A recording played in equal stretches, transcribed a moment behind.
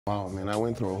Wow, man, I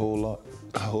went through a whole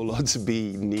lot to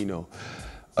be Nino.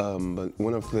 But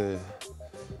one of the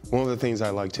things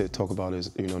I like to talk about is,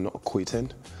 not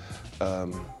quitting.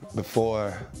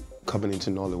 Before coming into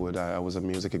Nollywood, I was a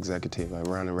music executive. I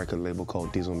ran a record label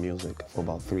called Diesel Music for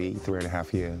about three and a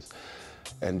half years.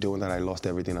 And doing that, I lost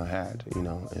everything I had,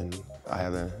 and I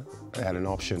had an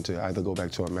option to either go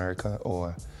back to America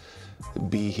or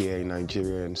be here in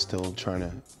Nigeria and still trying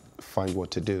to find what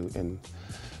to do. And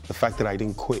the fact that I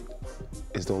didn't quit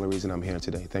is the only reason I'm here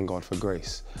today. Thank God for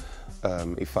grace.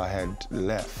 If I had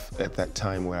left at that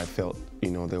time where I felt,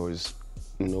 there was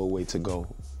no way to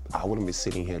go, I wouldn't be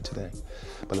sitting here today.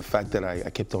 But the fact that I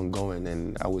kept on going,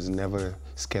 and I was never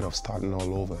scared of starting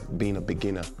all over, being a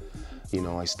beginner.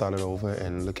 I started over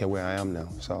and look at where I am now.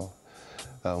 So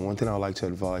one thing I would like to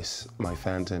advise my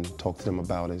fans and talk to them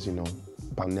about is,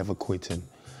 about never quitting.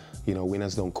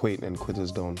 Winners don't quit and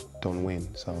quitters don't win.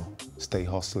 So stay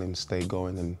hustling, stay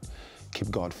going, and keep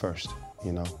God first.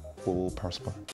 We'll prosper.